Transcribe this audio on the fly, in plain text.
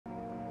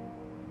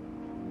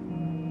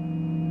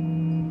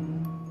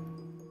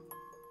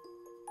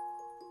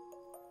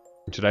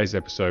In today's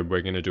episode,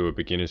 we're going to do a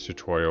beginner's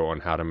tutorial on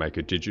how to make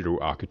a digital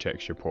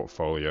architecture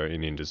portfolio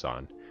in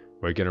InDesign.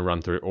 We're going to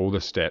run through all the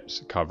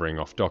steps covering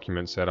off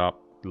document setup,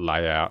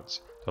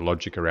 layouts, the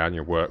logic around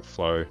your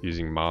workflow,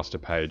 using master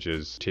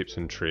pages, tips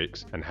and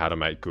tricks, and how to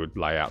make good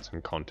layouts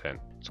and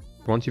content. So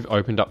once you've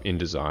opened up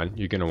InDesign,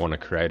 you're going to want to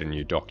create a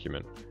new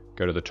document.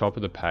 Go to the top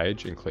of the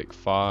page and click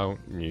File,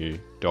 New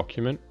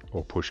Document,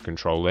 or push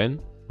Ctrl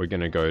N. We're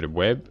going to go to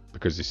Web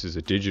because this is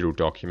a digital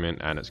document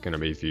and it's going to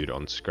be viewed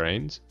on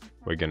screens.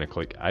 We're going to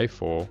click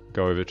A4,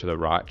 go over to the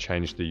right,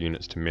 change the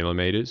units to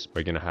millimeters.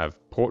 We're going to have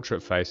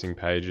portrait facing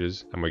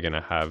pages and we're going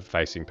to have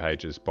facing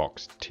pages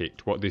box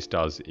ticked. What this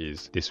does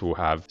is this will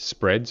have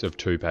spreads of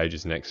 2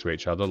 pages next to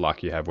each other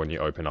like you have when you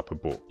open up a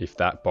book. If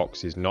that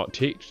box is not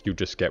ticked, you'll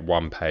just get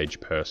 1 page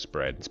per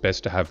spread. It's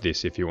best to have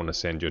this if you want to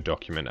send your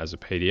document as a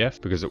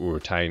PDF because it will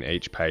retain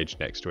each page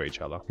next to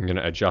each other. I'm going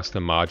to adjust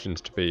the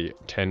margins to be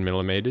 10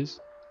 millimeters.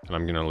 And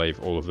I'm going to leave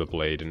all of the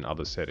bleed and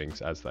other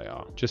settings as they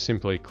are. Just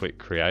simply click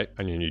create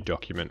and your new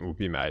document will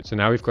be made. So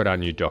now we've got our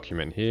new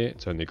document here.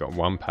 It's only got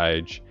 1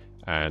 page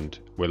and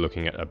we're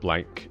looking at a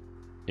blank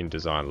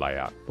InDesign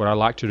layout. What I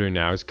like to do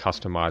now is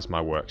customize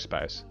my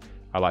workspace.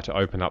 I like to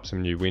open up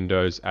some new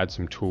windows, add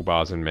some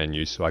toolbars and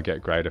menus so I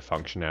get greater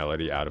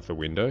functionality out of the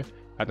window.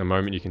 At the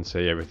moment you can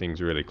see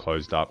everything's really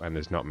closed up and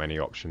there's not many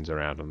options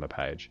around on the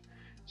page.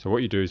 So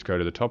what you do is go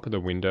to the top of the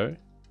window,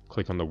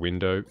 click on the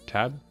window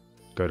tab,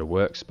 go to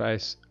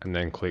workspace and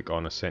then click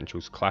on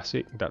Essentials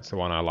Classic. That's the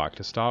one I like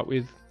to start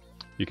with.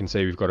 You can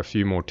see we've got a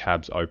few more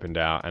tabs opened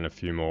out and a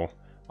few more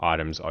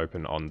items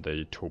open on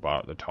the toolbar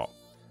at the top.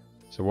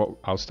 So what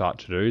I'll start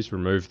to do is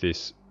remove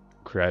this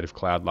Creative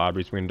Cloud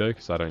Libraries window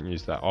because I don't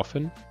use that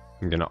often.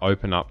 I'm going to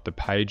open up the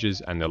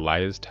Pages and the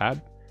Layers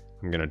tab.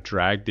 I'm going to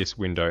drag this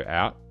window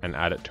out and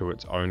add it to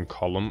its own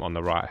column on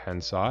the right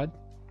hand side.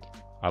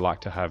 I like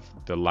to have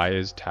the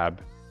Layers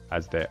tab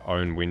as their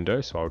own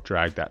window, so I'll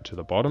drag that to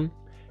the bottom.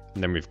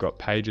 And then we've got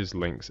pages,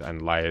 links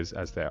and layers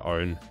as their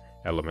own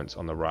elements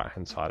on the right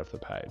hand side of the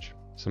page.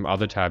 Some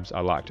other tabs I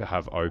like to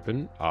have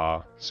open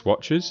are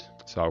swatches.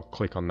 So I'll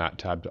click on that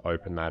tab to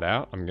open that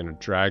out. I'm going to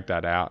drag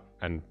that out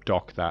and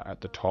dock that at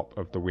the top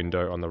of the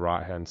window on the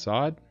right hand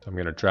side. I'm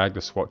going to drag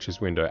the swatches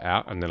window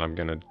out and then I'm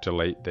going to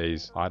delete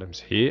these items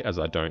here as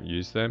I don't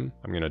use them.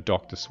 I'm going to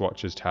dock the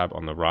swatches tab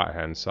on the right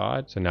hand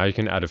side. So now you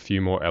can add a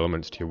few more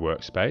elements to your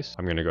workspace.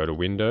 I'm going to go to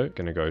window,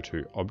 going to go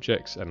to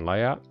objects and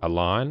layout,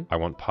 align. I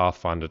want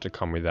Pathfinder to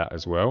come with that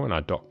as well and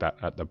I dock that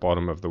at the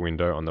bottom of the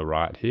window on the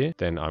right here.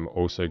 Then I'm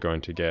also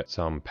going to get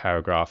some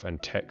paragraph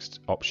and text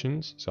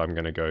options. So I'm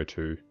going to go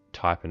to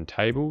type and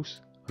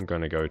tables. I'm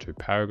going to go to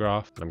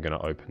paragraph. I'm going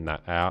to open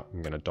that out.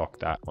 I'm going to dock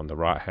that on the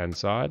right hand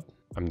side.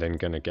 I'm then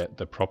going to get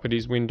the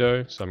properties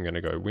window. So I'm going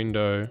to go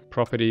window,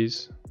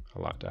 properties. I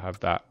like to have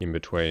that in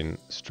between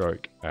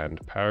stroke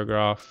and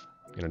paragraph.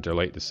 I'm going to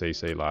delete the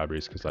CC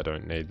libraries because I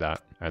don't need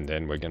that. And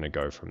then we're going to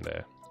go from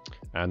there.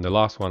 And the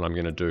last one I'm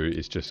going to do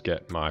is just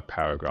get my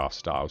paragraph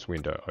styles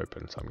window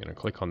open. So I'm going to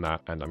click on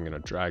that and I'm going to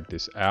drag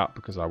this out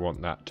because I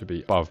want that to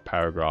be above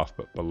paragraph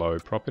but below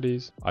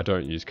properties. I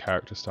don't use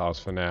character styles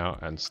for now,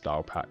 and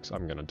style packs,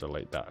 I'm going to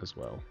delete that as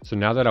well. So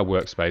now that our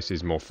workspace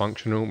is more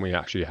functional, we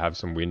actually have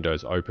some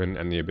windows open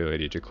and the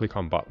ability to click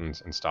on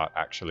buttons and start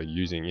actually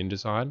using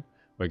InDesign.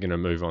 We're going to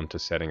move on to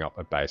setting up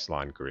a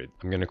baseline grid.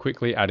 I'm going to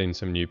quickly add in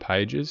some new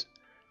pages.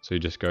 So you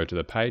just go to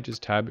the Pages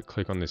tab,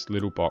 click on this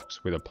little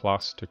box with a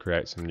plus to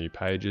create some new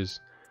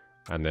pages,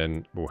 and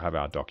then we'll have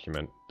our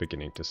document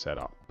beginning to set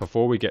up.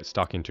 Before we get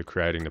stuck into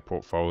creating the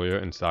portfolio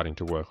and starting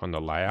to work on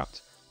the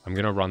layouts, I'm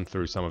going to run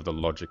through some of the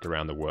logic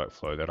around the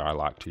workflow that I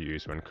like to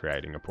use when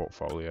creating a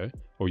portfolio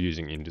or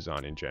using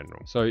InDesign in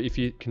general. So if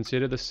you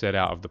consider the set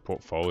out of the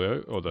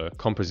portfolio or the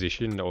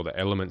composition or the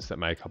elements that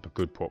make up a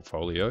good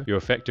portfolio, you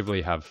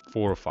effectively have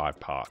 4 or 5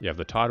 parts. You have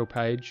the title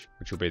page,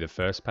 which will be the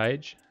first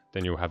page.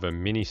 Then you'll have a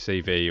mini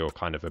CV or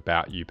kind of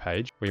about you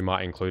page where you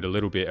might include a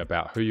little bit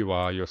about who you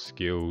are, your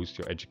skills,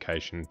 your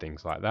education,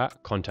 things like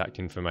that. Contact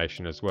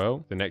information as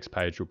well. The next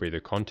page will be the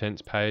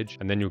contents page,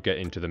 and then you'll get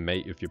into the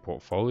meat of your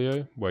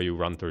portfolio where you'll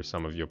run through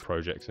some of your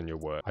projects and your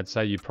work. I'd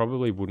say you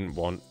probably wouldn't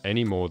want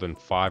any more than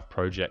 5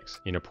 projects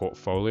in a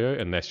portfolio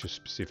unless you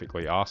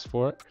specifically ask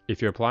for it.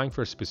 If you're applying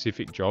for a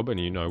specific job and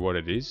you know what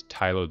it is,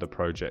 tailor the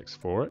projects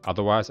for it.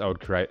 Otherwise, I would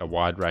create a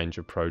wide range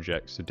of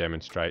projects to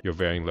demonstrate your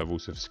varying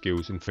levels of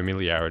skills and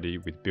familiarity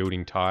with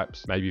building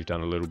types. Maybe you've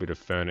done a little bit of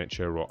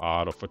furniture or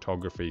art or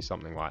photography,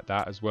 something like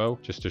that as well,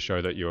 just to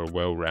show that you're a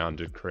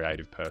well-rounded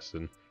creative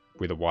person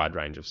with a wide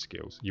range of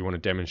skills. You want to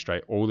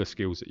demonstrate all the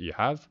skills that you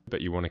have, but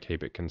you want to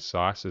keep it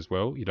concise as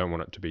well. You don't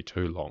want it to be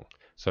too long.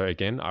 So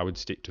again, I would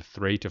stick to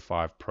 3 to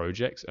 5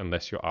 projects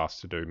unless you're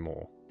asked to do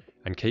more.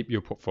 And keep your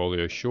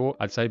portfolio short.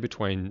 I'd say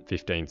between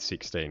 15 to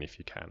 16 if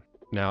you can.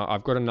 Now,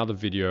 I've got another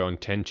video on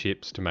 10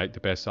 tips to make the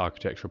best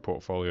architectural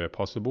portfolio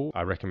possible.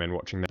 I recommend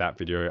watching that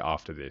video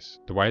after this.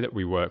 The way that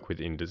we work with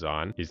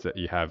InDesign is that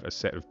you have a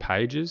set of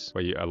pages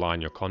where you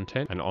align your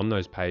content, and on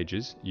those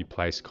pages you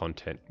place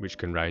content, which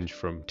can range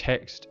from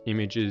text,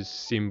 images,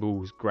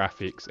 symbols,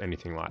 graphics,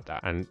 anything like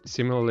that. And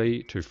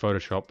similarly to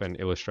Photoshop and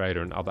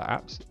Illustrator and other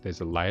apps, there's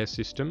a layer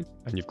system,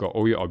 and you've got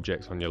all your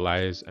objects on your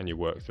layers and you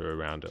work through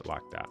around it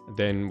like that.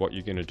 Then what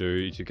you're going to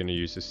do is you're going to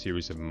use a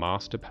series of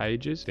master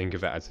pages. Think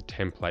of it as a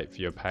template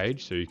for your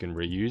page, so you can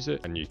reuse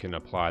it and you can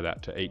apply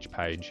that to each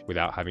page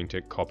without having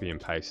to copy and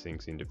paste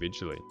things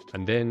individually.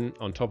 And then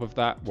on top of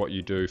that, what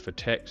you do for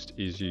text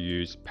is you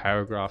use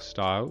paragraph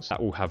styles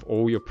that will have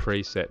all your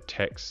preset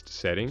text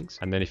settings,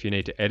 and then if you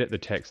need to edit the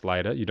text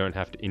later, you don't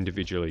have to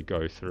individually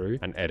go through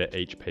and edit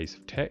each piece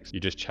of text. You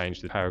just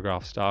change the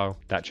paragraph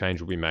style. That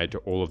change will be made to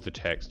all of the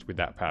text with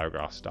that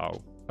paragraph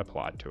style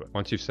applied to it.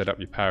 Once you've set up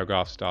your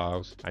paragraph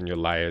styles and your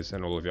layers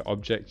and all of your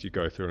objects, you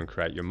go through and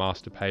create your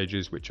master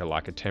pages, which are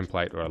like a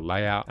template or a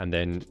layout, and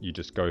then you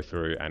just go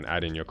through and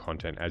add in your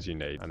content as you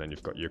need. And then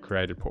you've got your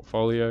created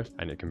portfolio,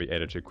 and it can be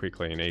edited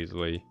quickly and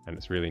easily, and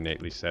it's really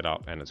neatly set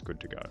up and it's good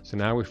to go. So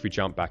now if we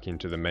jump back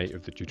into the meat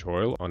of the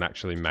tutorial on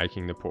actually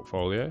making the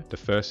portfolio, the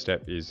first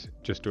step is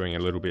just doing a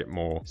little bit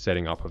more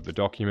setting up of the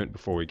document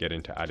before we get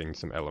into adding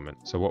some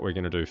elements. So what we're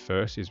going to do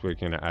first is we're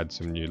going to add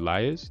some new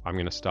layers. I'm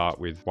going to start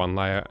with one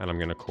layer and I'm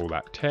going to call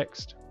that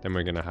text. Then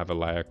we're going to have a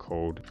layer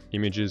called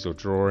images or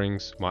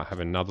drawings. Might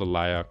have another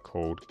layer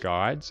called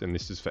guides, and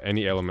this is for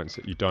any elements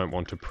that you don't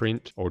want to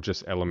print or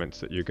just elements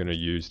that you're going to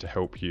use to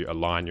help you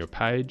align your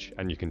page,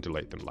 and you can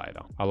delete them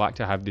later. I like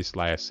to have this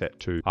layer set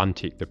to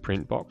untick the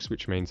print box,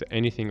 which means that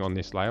anything on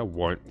this layer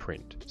won't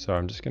print. So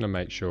I'm just going to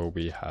make sure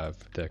we have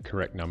the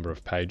correct number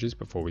of pages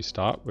before we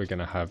start. We're going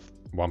to have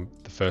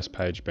the first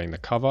page being the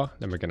cover,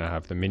 then we're going to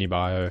have the mini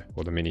bio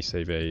or the mini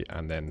CV,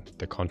 and then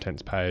the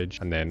contents page,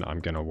 and then I'm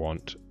going to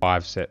want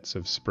 5 sets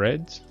of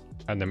spreads,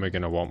 and then we're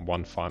going to want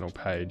one final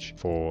page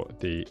for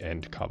the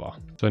end cover.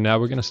 So now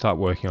we're going to start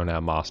working on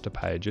our master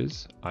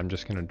pages. I'm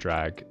just going to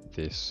drag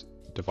this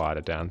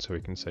divider down so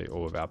we can see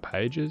all of our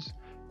pages.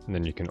 And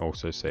then you can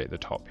also see at the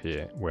top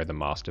here where the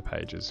master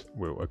pages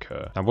will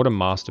occur. Now what a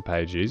master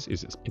page is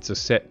it's a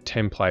set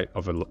template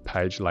of a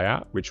page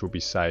layout which will be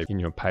saved in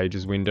your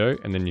pages window,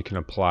 and then you can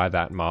apply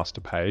that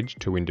master page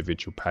to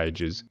individual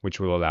pages, which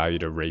will allow you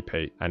to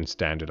repeat and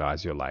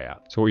standardize your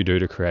layout. So what you do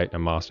to create a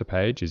master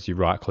page is you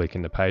right click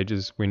in the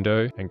pages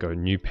window and go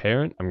new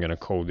parent. I'm going to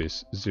call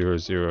this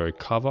 00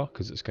 cover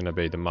because it's going to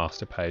be the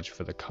master page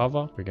for the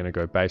cover. We're going to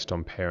go based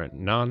on parent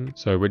none.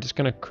 So we're just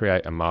going to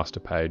create a master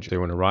page. So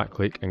you want to right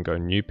click and go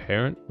new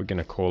parent. We're going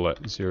to call it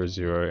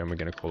 00 and we're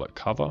going to call it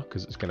cover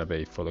because it's going to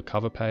be for the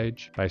cover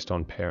page based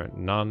on parent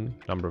none,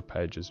 number of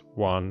pages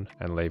 1,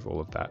 and leave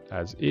all of that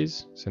as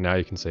is. So now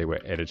you can see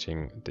we're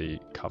editing the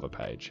cover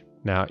page.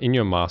 Now in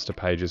your master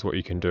pages, what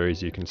you can do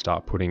is you can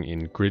start putting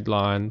in grid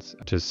lines.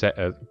 To set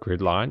a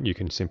grid line, you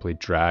can simply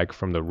drag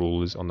from the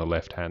rulers on the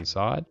left hand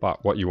side.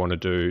 But what you want to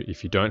do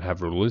if you don't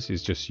have rulers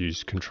is just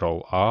use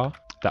Control R.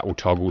 That will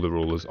toggle the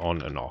rulers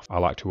on and off. I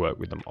like to work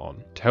with them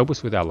on. To help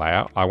us with our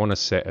layout, I want to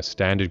set a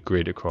standard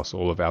grid across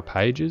all of our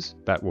pages.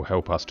 That will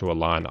help us to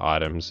align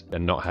items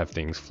and not have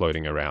things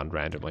floating around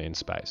randomly in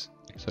space.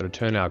 So to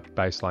turn our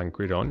baseline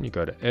grid on, you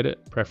go to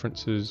Edit,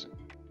 Preferences,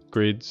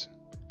 Grids,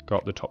 go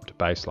up the top to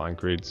baseline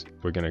grids.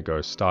 We're going to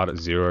go start at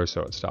 0,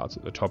 so it starts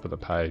at the top of the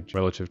page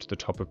relative to the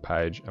top of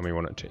page, and we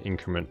want it to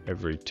increment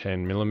every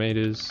 10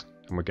 millimeters.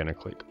 And we're going to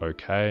click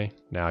OK.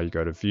 Now you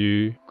go to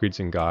View, Grids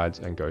and Guides,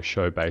 and go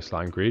Show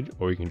Baseline Grid,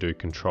 or you can do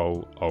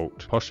Control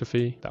Alt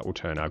Apostrophe. That will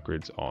turn our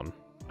grids on.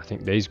 I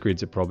think these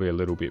grids are probably a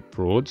little bit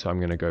broad, so I'm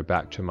going to go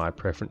back to my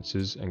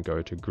preferences and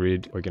go to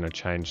Grid. We're going to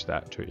change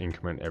that to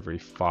increment every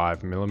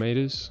 5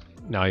 millimeters.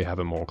 Now you have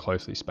a more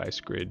closely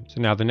spaced grid.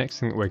 So now the next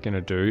thing that we're going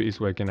to do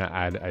is we're going to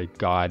add a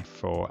guide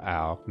for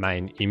our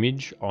main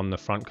image on the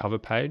front cover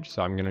page.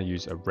 So I'm going to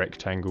use a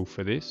rectangle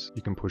for this.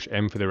 You can push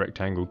M for the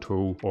rectangle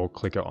tool or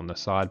click it on the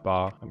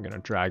sidebar. I'm going to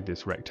drag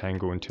this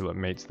rectangle until it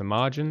meets the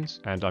margins,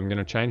 and I'm going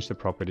to change the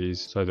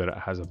properties so that it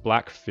has a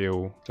black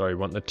fill. So we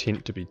want the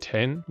tint to be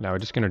 10. Now we're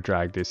just going to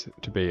drag this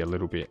to be a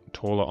little bit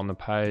taller on the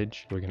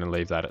page. We're going to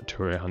leave that at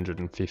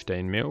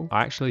 215 mil.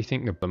 I actually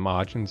think that the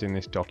margins in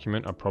this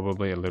document are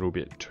probably a little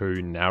bit too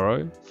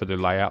narrow for the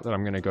layout that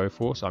I'm going to go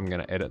for, so I'm going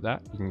to edit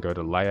that. You can go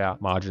to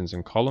Layout, Margins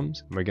and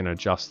Columns, and we're going to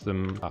adjust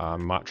them.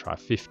 Might try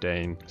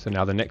 15. So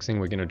now the next thing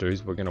we're going to do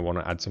is we're going to want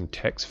to add some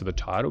text for the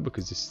title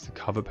because this is the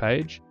cover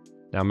page.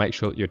 Now make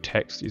sure that your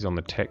text is on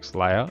the text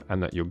layer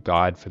and that your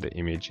guide for the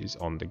image is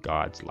on the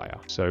guides layer.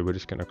 So we're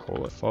just going to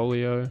call it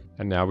folio.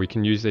 And now we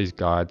can use these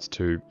guides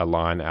to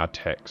align our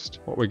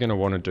text. What we're going to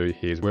want to do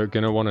here is we're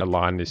going to want to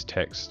align this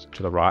text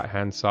to the right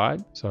hand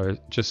side. So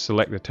just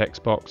select the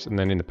text box, and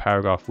then in the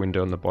paragraph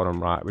window on the bottom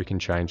right, we can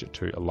change it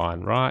to align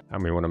right.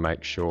 And we want to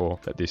make sure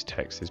that this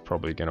text is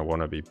probably going to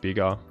want to be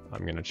bigger.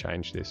 I'm going to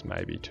change this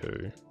maybe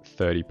to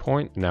 30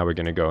 point. Now we're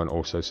going to go and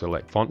also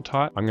select font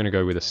type. I'm going to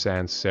go with a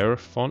sans serif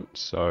font.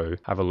 So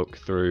have a look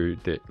through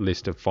the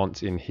list of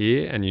fonts in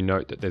here and you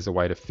note that there's a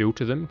way to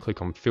filter them,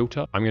 click on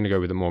filter. I'm going to go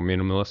with a more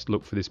minimalist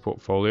look for this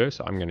portfolio,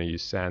 so I'm going to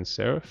use sans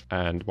serif,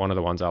 and one of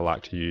the ones I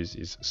like to use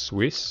is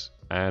Swiss,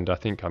 and I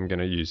think I'm going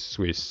to use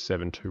Swiss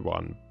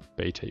 721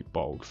 BT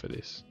bold for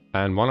this.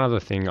 And one other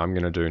thing I'm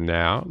going to do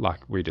now, like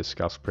we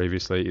discussed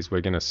previously, is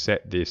we're going to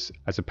set this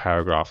as a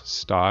paragraph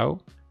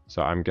style.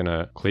 So I'm going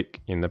to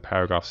click in the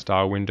paragraph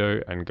style window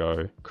and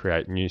go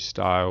create new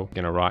style. I'm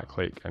going to right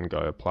click and go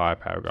apply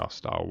paragraph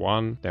style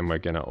 1. Then we're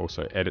going to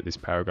also edit this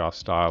paragraph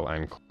style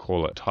and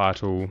call it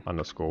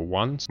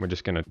title_1. So we're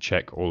just going to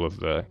check all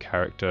of the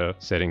character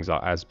settings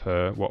are as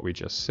per what we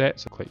just set.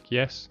 So click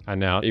yes.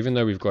 And now, even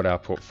though we've got our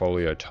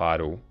portfolio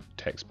title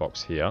text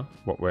box here,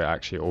 what we're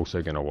actually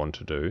also going to want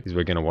to do is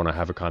we're going to want to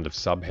have a kind of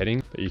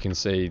subheading, but you can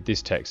see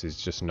this text is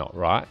just not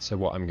right. So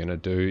what I'm going to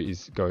do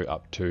is go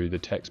up to the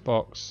text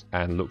box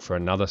and look for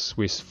another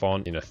Swiss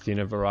font in a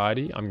thinner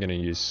variety. I'm going to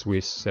use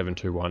Swiss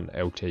 721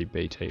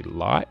 LTBT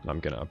Light. I'm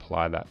going to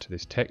apply that to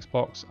this text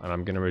box, and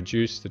I'm going to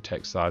reduce the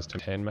text size to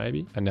 10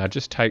 maybe. And now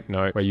just take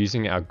note, we're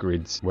using our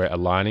grids. We're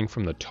aligning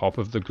from the top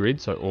of the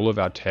grid, so all of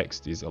our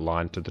text is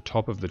aligned to the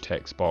top of the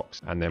text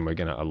box, and then we're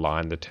going to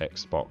align the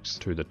text box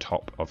to the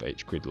top of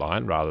each grid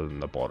line rather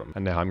than the bottom.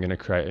 And now I'm going to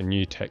create a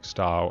new text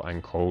style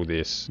and call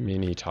this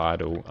mini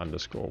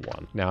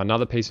title_1. Now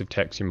another piece of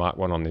text you might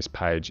want on this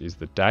page is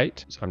the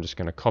date. So I'm just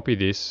going to copy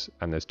this,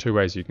 and there's two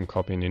ways you can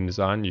copy in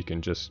InDesign. You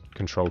can just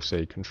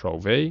Control-C,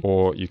 Control-V,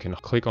 or you can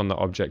click on the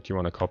object you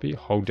want to copy,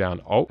 hold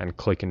down Alt and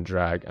click and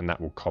drag, and that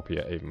will copy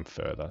it even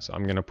further. So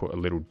I'm going to put a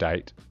little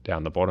date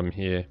down the bottom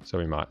here. So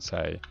we might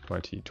say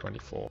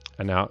 2024.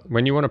 And now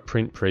when you want to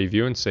print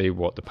preview and see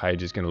what the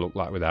page is going to look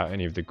like without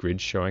any of the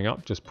grids showing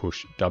up, just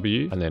push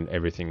W, and then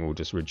everything will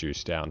just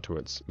reduce down to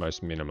its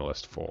most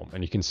minimalist form.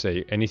 And you can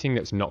see anything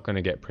that's not going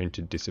to get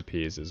printed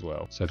disappears as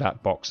well. So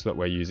that box that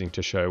we're using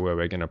to show where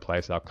we're going to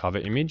place our cover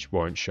image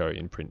won't show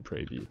in print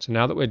preview. So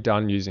now that we're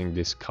done using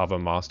this cover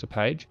master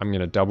page, I'm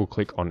going to double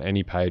click on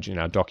any page in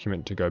our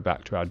document to go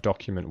back to our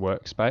document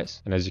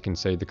workspace. And as you can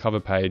see, the cover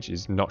page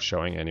is not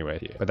showing anywhere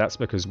here, but that's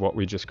because what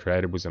we just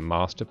created was a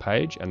master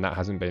page and that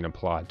hasn't been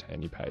applied to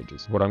any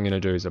pages. What I'm going to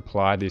do is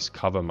apply this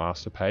cover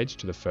master page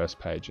to the first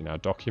page in our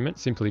document.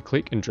 Simply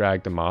click and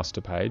drag the master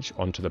page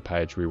onto the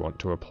page we want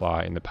to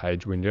apply in the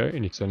page window.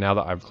 And so now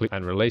that I've clicked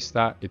and released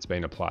that, it's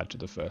been applied to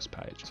the first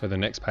page. So the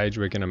next page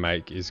we're going to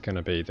make is going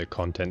to be the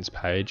contents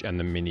page and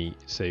the mini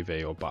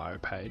CV or bio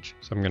page.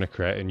 So I'm going to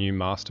create a new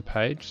master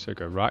page. So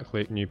go right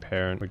click, new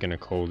parent. We're going to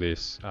call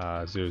this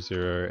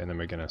 00, and then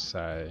we're going to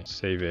say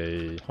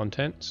CV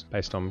contents.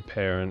 Based on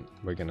parent,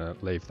 we're going to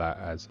leave that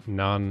as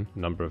none.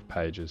 Number of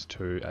pages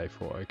 2,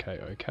 A4,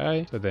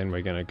 okay. So then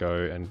we're going to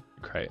go and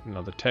create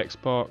another text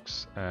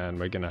box, and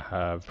we're going to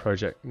have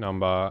project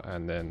number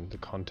and then the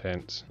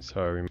contents.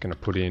 So we're going to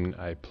put in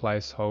a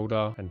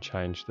placeholder and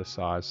change the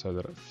size so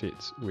that it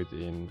fits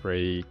within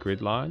 3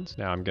 grid lines.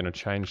 Now I'm going to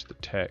change the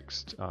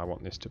text. I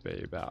want this to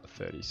be about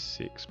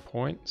 36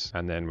 points,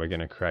 and then we're going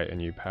to create a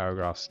new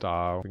paragraph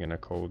style. We're going to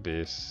call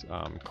this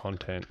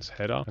contents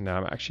header. And now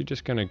I'm actually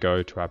just going to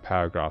go to our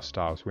paragraph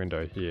styles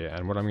window here,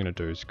 and what I'm going to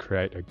do is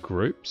create a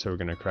group. So we're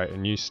going to create a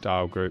new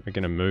style group. We're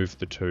going to move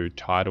the 2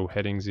 title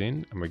headings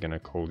in, and we're going to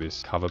call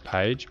this cover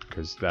page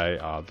because they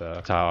are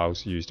the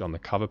styles used on the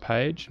cover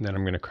page. And then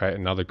I'm going to create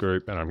another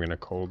group, and I'm going to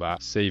call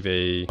that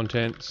CV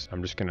contents.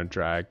 I'm just going to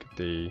drag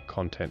the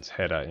contents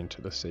header into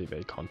the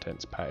CV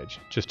contents page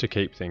just to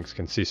keep things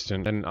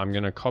consistent. And I'm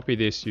going to copy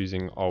this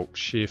using Alt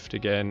Shift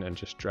again and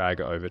just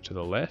drag it over to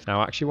the left. Now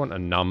I actually want a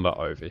number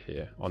over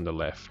here on the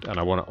left, and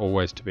I want it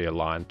always to be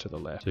aligned to the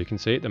left. So you can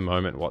see at the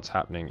moment what's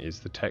happening is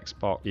the text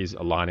box is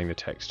aligning the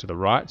text to the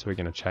right. So we're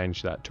going to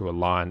change that to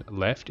align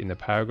left in the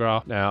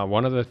paragraph. Now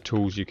one of the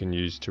tools you can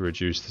use to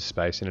reduce the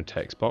space in a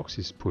text box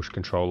is push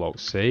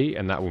Ctrl-Alt-C,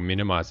 and that will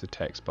minimize the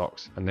text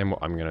box. And then what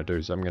I'm going to do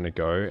is I'm going to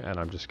go and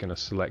I'm just going to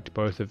select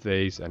both of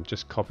these and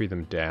just copy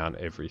them down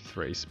every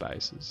 3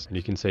 spaces. And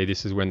you can see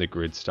this is when the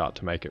grids start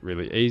to make it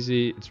really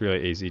easy. It's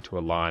really easy to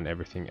align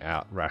everything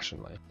out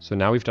rationally. So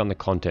now we've done the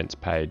contents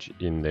page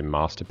in the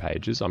master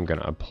pages. I'm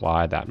going to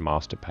apply that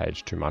master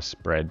page to my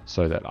spread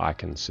so that I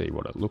can see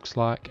what it looks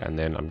like. And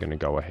then I'm going to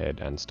go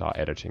ahead and start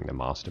editing the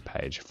master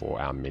page for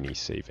our mini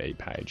CV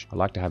page. I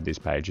like to have this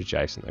page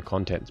adjacent to the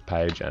contents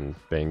page and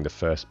being the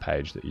first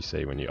page that you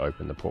see when you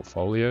open the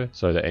portfolio,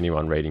 so that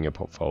anyone reading your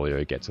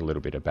portfolio gets a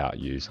little bit about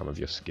you, some of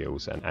your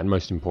skills, and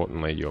most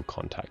importantly your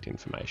contact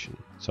information.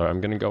 So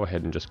I'm going to go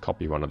ahead and just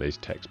copy one of these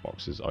text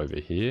boxes over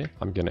here.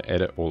 I'm going to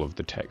edit all of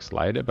the text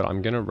later, but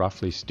I'm going to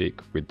roughly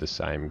stick with the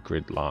same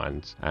grid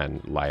lines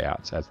and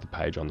layouts as the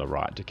page on the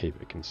right to keep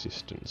it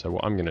consistent. So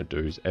what I'm going to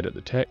do is edit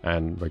the text,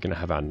 and we're going to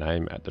have our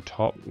name at the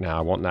top. Now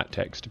I want that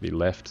text to be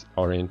left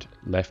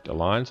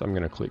aligned, so I'm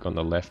going to click on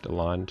the left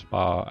aligned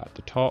bar at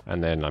the top,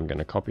 and then I'm going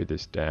to copy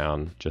this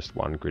down just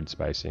one grid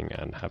spacing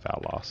and have our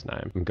last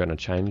name. I'm going to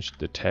change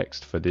the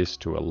text for this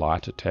to a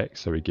lighter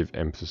text so we give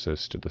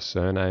emphasis to the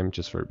surname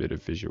just for a bit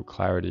of visual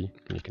clarity,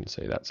 and you can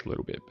see that's a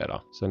little bit better.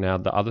 So now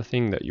the other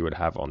thing that you would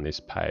have on this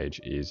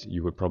page is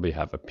you would probably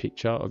have a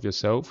picture of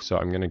yourself. So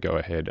I'm going to go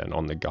ahead and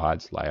on the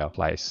guides layer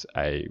place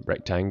a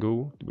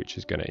rectangle, which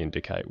is going to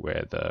indicate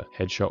where the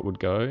headshot would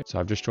go. So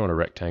I've just drawn a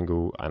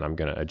rectangle and I'm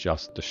going to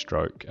adjust the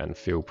stroke and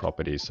fill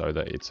properties so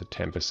that it's a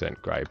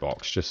 10% grey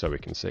box, just so we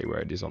can see where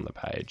it is on the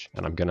page.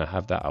 And I'm going to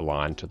have that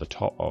aligned to the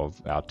top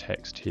of our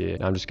text here.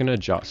 Now I'm just going to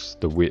adjust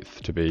the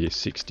width to be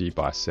 60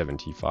 by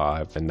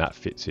 75, and that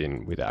fits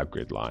in with our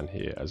grid line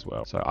here as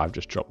well. So I've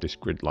just dropped this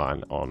grid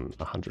line on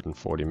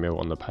 140 mil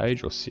on the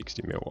page, or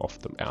 60 mil off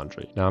the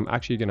boundary. Now I'm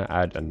actually going to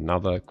add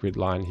another grid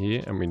line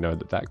here, and we know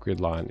that that grid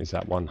line is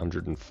at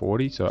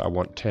 140, so I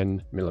want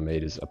 10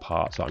 millimeters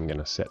apart, so I'm going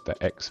to set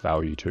the X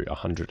value to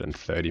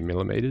 130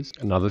 millimeters.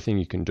 Another thing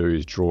you can do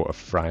is draw a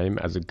frame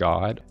as a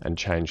guide and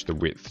change the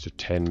width to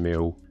 10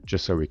 mil,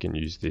 just so we can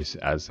use this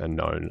as a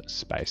known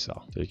spacer.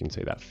 So you can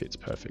see that fits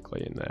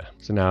perfectly in there.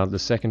 So now the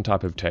second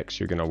type of text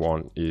you're going to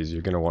want is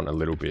you're going to want a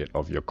little bit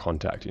of your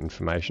contact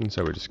information.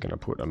 So we're just going to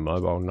put a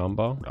mobile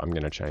number. I'm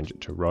going to change it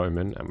to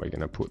Roman, and we're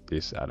going to put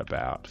this at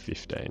about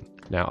 15.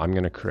 Now I'm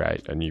going to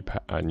create a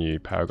new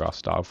paragraph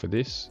style for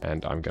this,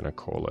 and I'm going to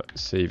call it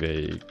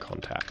CV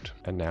contact.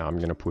 And now I'm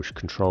going to push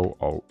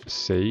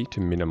Control-Alt-C to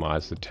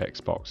minimize the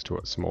text box to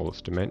its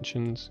smallest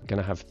dimensions. I'm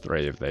going to have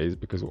 3 of these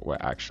because what we're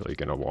actually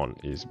going to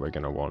want is we're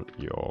going to want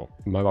your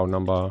mobile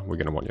number, we're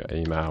going to want your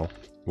email.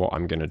 What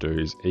I'm going to do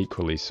is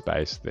equally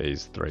space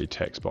these 3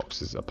 text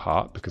boxes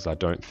apart, because I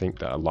don't think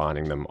that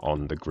aligning them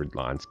on the grid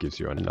lines gives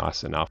you a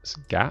nice enough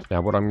gap.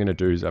 Now what I'm going to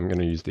do is I'm going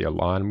to use the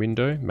align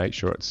window, make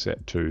sure it's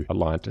set to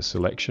align to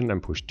selection,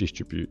 and push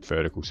distribute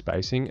vertical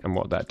spacing, and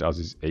what that does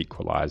is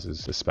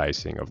equalizes the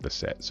spacing of the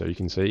set. So you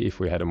can see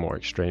if we had a more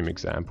extreme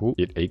example,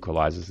 it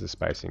equalizes the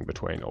spacing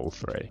between all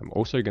 3. I'm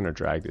also going to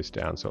drag this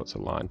down so it's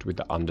aligned with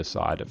the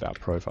underside of our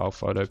profile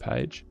photo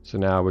page. So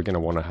now we're going to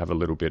want to have a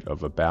little bit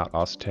of about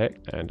us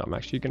text, and I'm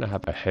actually going to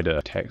have a header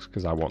text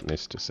because I want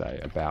this to say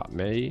about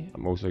me.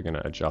 I'm also going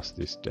to adjust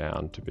this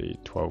down to be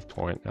 12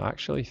 point. I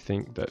actually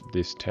think that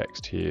this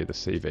text here, the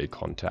CV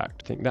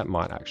contact, I think that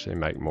might actually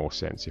make more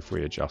sense if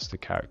we adjust the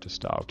character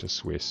style to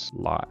Swiss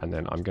light. And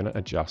then I'm going to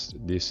adjust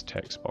this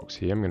text box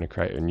here. I'm going to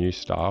create a new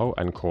style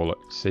and call it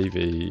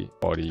CV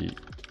body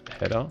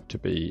header to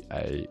be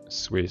a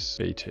Swiss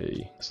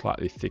BT,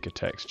 slightly thicker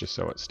text just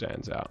so it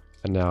stands out.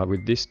 And now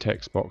with this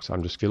text box,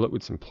 I'm just fill it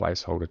with some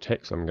placeholder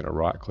text. I'm going to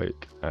right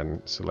click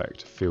and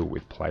select fill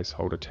with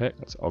placeholder text.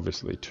 That's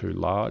obviously too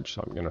large,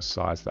 so I'm going to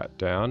size that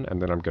down,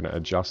 and then I'm going to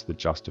adjust the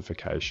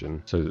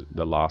justification so that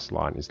the last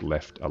line is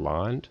left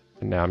aligned.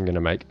 And now I'm going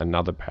to make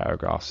another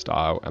paragraph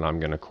style, and I'm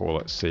going to call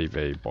it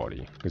CV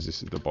body, because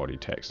this is the body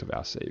text of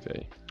our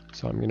CV.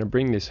 So I'm going to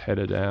bring this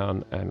header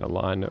down and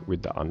align it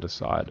with the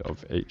underside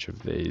of each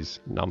of these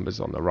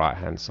numbers on the right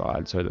hand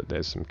side so that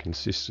there's some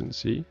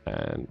consistency.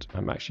 And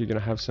I'm actually going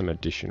to have some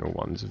additional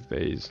ones of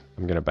these.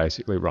 I'm going to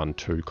basically run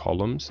 2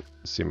 columns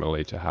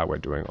similarly to how we're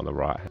doing on the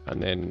right.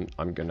 And then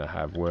I'm going to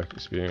have work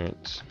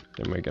experience.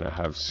 Then we're going to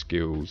have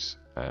skills,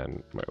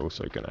 and we're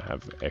also going to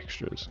have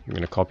extras. I'm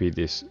going to copy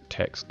this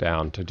text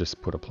down to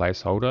just put a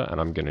placeholder, and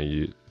I'm going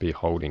to be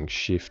holding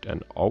Shift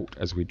and Alt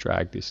as we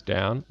drag this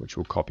down, which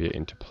will copy it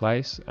into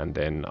place. And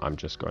then I'm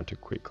just going to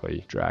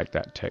quickly drag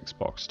that text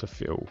box to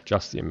fill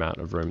just the amount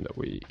of room that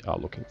we are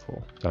looking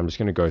for. So I'm just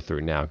going to go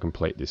through now and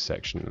complete this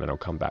section, and then I'll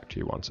come back to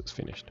you once it's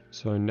finished.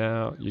 So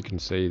now you can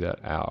see that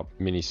our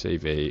mini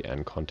CV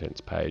and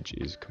contents page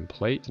is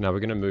complete. So now we're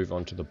going to move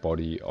on to the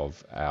body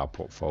of our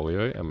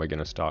portfolio, and we're going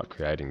to start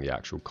creating the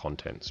actual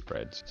content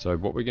spreads. So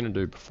what we're going to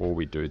do before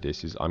we do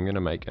this is I'm going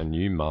to make a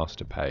new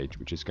master page,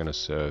 which is going to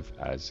serve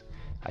as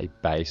a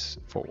base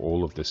for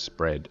all of the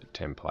spread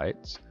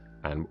templates,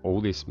 and all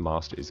this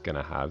master is going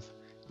to have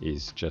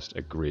is just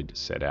a grid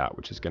set out,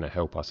 which is going to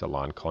help us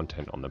align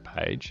content on the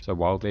page. So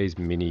while these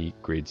mini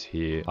grids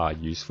here are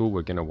useful,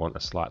 we're going to want a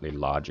slightly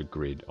larger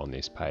grid on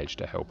this page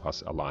to help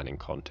us aligning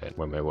content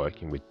when we're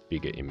working with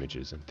bigger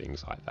images and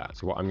things like that.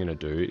 So what I'm going to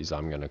do is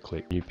I'm going to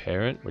click new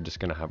parent. We're just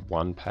going to have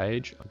one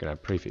page. I'm going to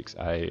have prefix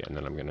A, and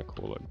then I'm going to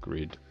call it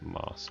grid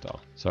master.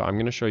 So I'm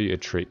going to show you a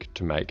trick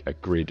to make a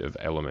grid of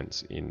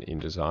elements in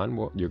InDesign.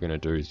 What you're going to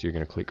do is you're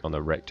going to click on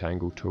the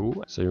rectangle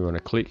tool. So you want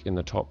to click in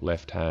the top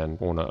left hand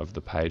corner of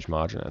the page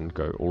margin and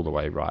go all the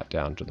way right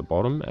down to the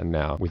bottom. And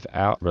now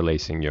without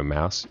releasing your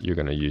mouse, you're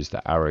going to use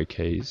the arrow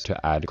keys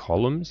to add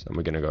columns, and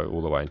we're going to go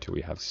all the way until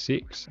we have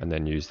 6, and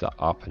then use the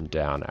up and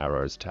down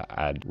arrows to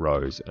add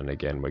rows. And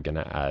again, we're going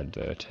to add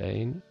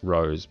 13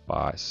 rows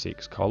by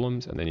 6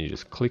 columns, and then you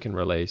just click and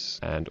release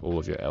and all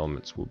of your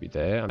elements will be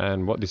there.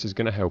 And what this is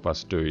going to help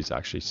us do is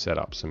actually set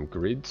up some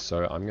grids.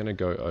 So I'm going to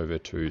go over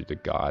to the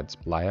guides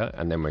layer,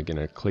 and then we're going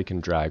to click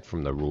and drag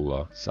from the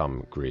ruler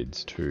some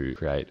grids to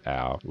create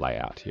our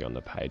layout here on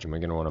the page. And we're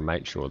going to want to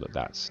make sure that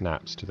that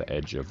snaps to the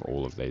edge of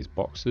all of these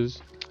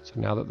boxes. So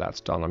now that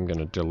that's done, I'm going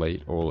to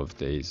delete all of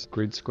these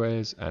grid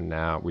squares, and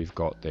now we've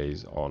got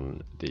these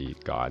on the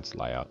guides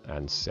layout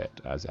and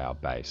set as our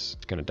base.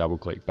 It's going to double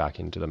click back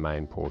into the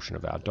main portion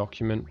of our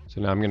document.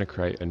 So now I'm going to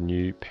create a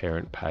new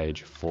parent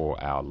page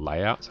for our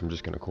layouts. I'm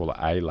just going to call it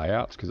A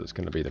layouts because it's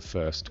going to be the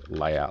first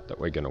layout that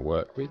we're going to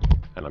work with.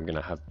 And I'm going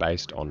to have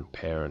based on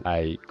parent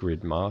A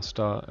grid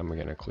master, and we're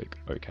going to click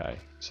OK.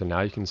 So now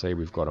you can see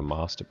we've got a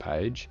master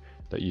page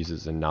that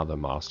uses another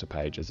master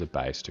page as a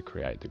base to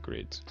create the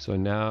grids. So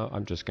now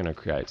I'm just going to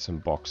create some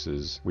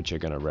boxes which are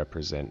going to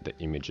represent the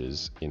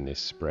images in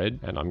this spread,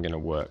 and I'm going to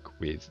work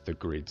with the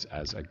grids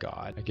as a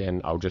guide. Again,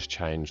 I'll just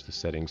change the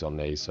settings on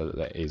these so that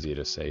they're easier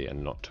to see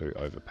and not too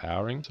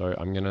overpowering. So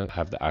I'm going to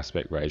have the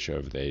aspect ratio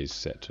of these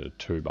set to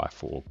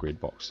 2x4 grid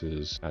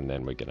boxes, and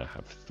then we're going to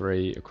have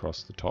 3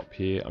 across the top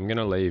here. I'm going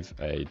to leave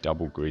a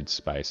double grid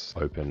space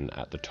open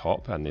at the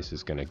top, and this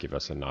is going to give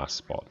us a nice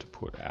spot to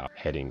put our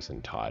headings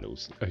and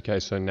titles. Okay,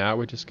 so now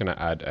we're just going to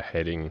add a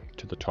heading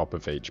to the top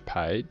of each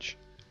page.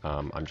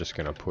 I'm just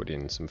going to put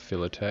in some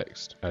filler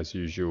text. As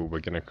usual, we're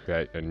going to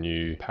create a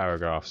new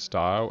paragraph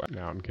style.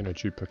 Now I'm going to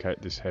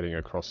duplicate this heading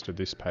across to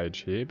this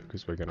page here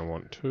because we're going to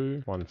want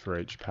 2, 1 for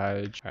each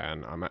page.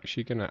 And I'm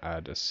actually going to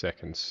add a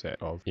second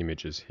set of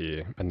images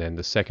here. And then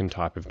the second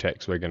type of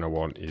text we're going to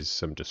want is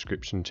some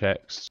description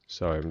text.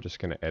 So I'm just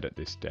going to edit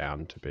this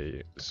down to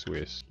be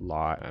Swiss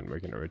light, and we're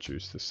going to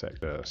reduce the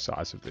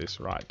size of this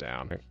right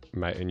down.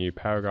 Make a new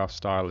paragraph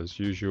style as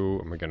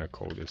usual, and we're going to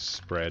call this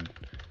spread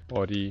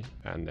body,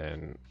 and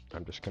then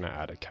I'm just going to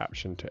add a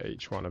caption to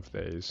each one of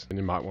these. And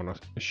you might want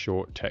a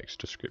short text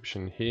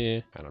description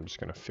here, and I'm just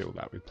going to fill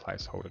that with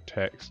placeholder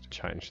text,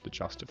 change the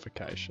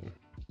justification.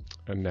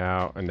 And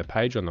now in the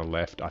page on the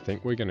left, I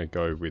think we're going to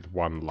go with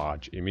one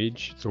large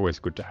image. It's always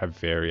good to have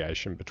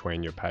variation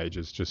between your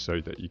pages just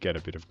so that you get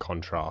a bit of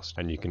contrast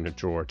and you can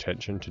draw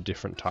attention to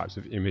different types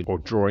of image or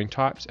drawing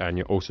types, and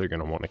you're also going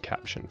to want a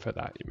caption for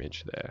that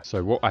image there.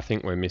 So what I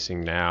think we're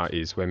missing now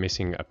is we're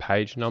missing a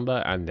page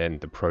number and then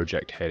the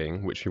project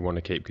heading, which we want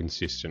to keep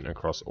consistent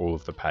across all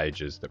of the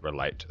pages that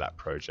relate to that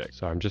project.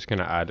 So I'm just going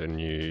to add a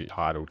new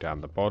title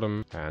down the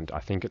bottom, and I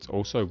think it's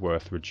also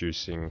worth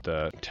reducing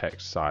the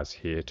text size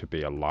here to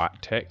be a light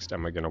text,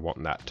 and we're going to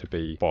want that to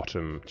be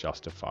bottom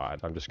justified.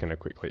 I'm just going to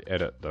quickly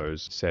edit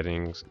those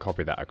settings,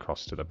 copy that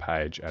across to the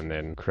page, and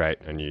then create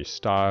a new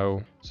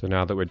style. So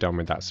now that we're done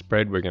with that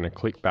spread, we're going to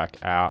click back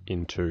out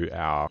into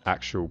our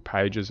actual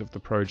pages of the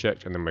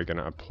project, and then we're going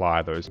to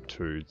apply those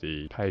to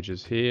the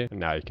pages here. And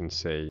now you can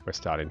see we're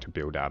starting to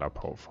build out our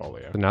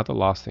portfolio. So now the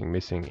last thing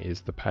missing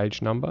is the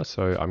page number.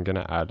 So I'm going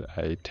to add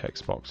a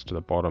text box to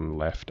the bottom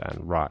left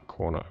and right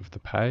corner of the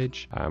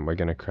page. And we're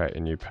going to create a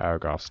new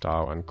paragraph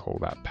style and call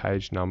that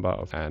page number.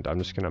 And I'm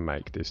just going to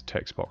make this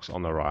text box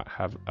on the right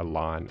have a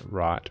line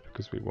right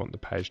because we want the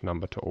page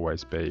number to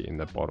always be in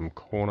the bottom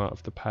corner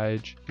of the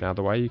page. Now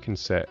the way you can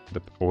set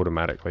the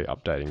automatically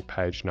updating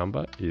page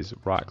number is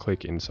right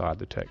click inside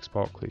the text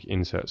box, click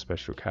insert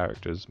special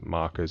characters,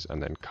 markers,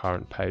 and then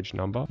current page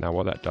number. Now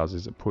what that does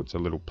is it puts a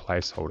little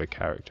placeholder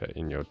character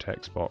in your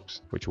text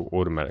box which will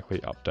automatically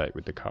update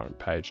with the current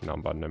page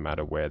number no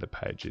matter where the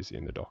page is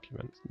in the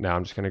document. Now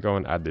I'm just going to go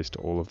and add this to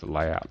all of the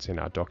layouts in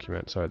our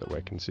document so that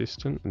we're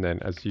consistent, and then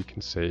as you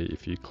can see,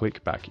 if you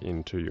click back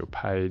into your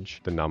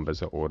page, the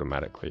numbers are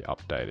automatically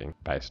updating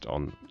based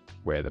on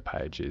where the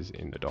page is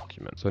in the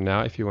document. So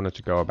now if you wanted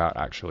to go about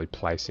actually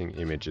placing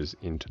images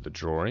into the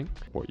drawing,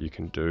 what you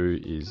can do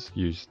is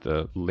use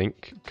the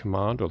link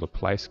command or the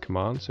place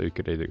command. So you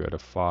could either go to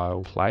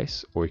File,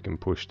 Place, or you can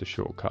push the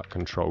shortcut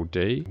Control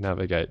D,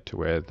 navigate to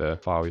where the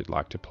file you'd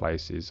like to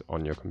place is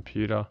on your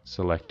computer,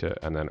 select it,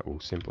 and then it will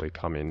simply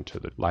come into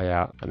the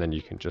layout, and then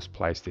you can just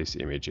place this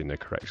image in the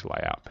correct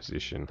layout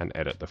position and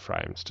edit the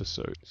frames to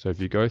suit. So if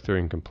you go through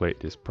and complete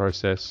this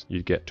process,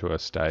 you get to a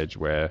stage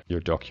where your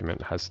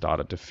document has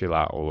started to fill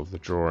out all of the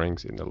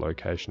drawings in the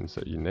locations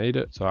that you need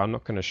it. So I'm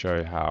not going to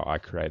show how I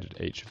created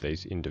each of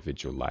these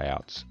individual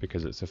layouts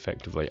because it's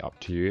effectively up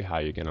to you how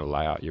you're going to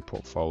lay out your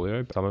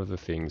portfolio. But some of the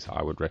things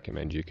I would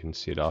recommend you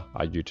consider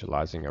are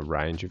utilizing a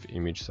range of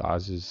image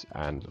sizes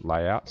and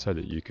layout so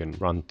that you can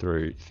run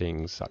through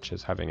things such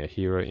as having a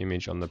hero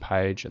image on the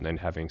page and then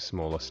having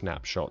smaller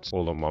snapshots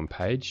all on one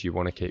page. You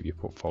want to keep your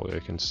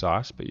portfolio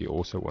concise, but you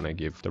also want to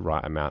give the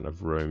right amount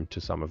of room to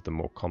some of the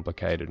more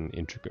complicated and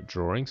intricate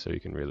drawings so you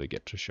can really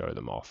get to show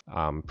them off.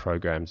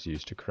 Programs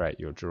used to create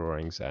your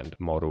drawings and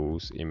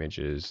models,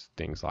 images,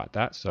 things like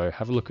that. So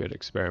have a look at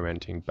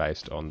experimenting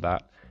based on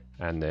that,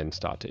 and then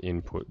start to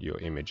input your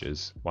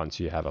images once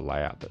you have a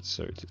layout that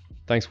suits.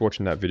 Thanks for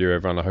watching that video,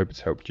 everyone. I hope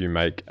it's helped you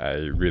make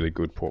a really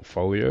good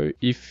portfolio.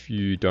 If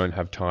you don't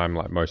have time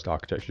like most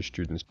architecture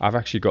students, I've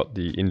actually got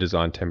the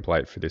InDesign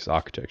template for this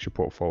architecture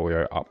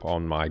portfolio up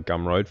on my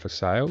Gumroad for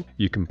sale.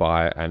 You can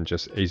buy it and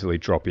just easily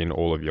drop in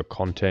all of your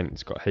content.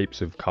 It's got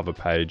heaps of cover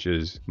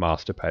pages,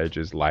 master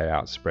pages,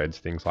 layouts, spreads,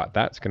 things like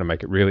that. It's going to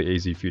make it really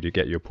easy for you to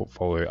get your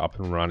portfolio up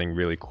and running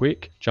really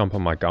quick. Jump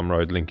on my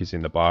Gumroad, link is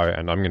in the bio,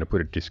 and I'm going to put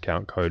a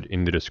discount code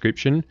in the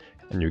description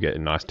and you'll get a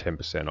nice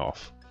 10%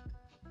 off.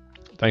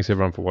 Thanks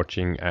everyone for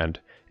watching, and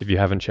if you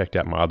haven't checked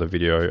out my other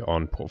video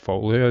on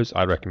portfolios,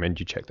 I recommend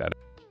you check that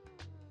out.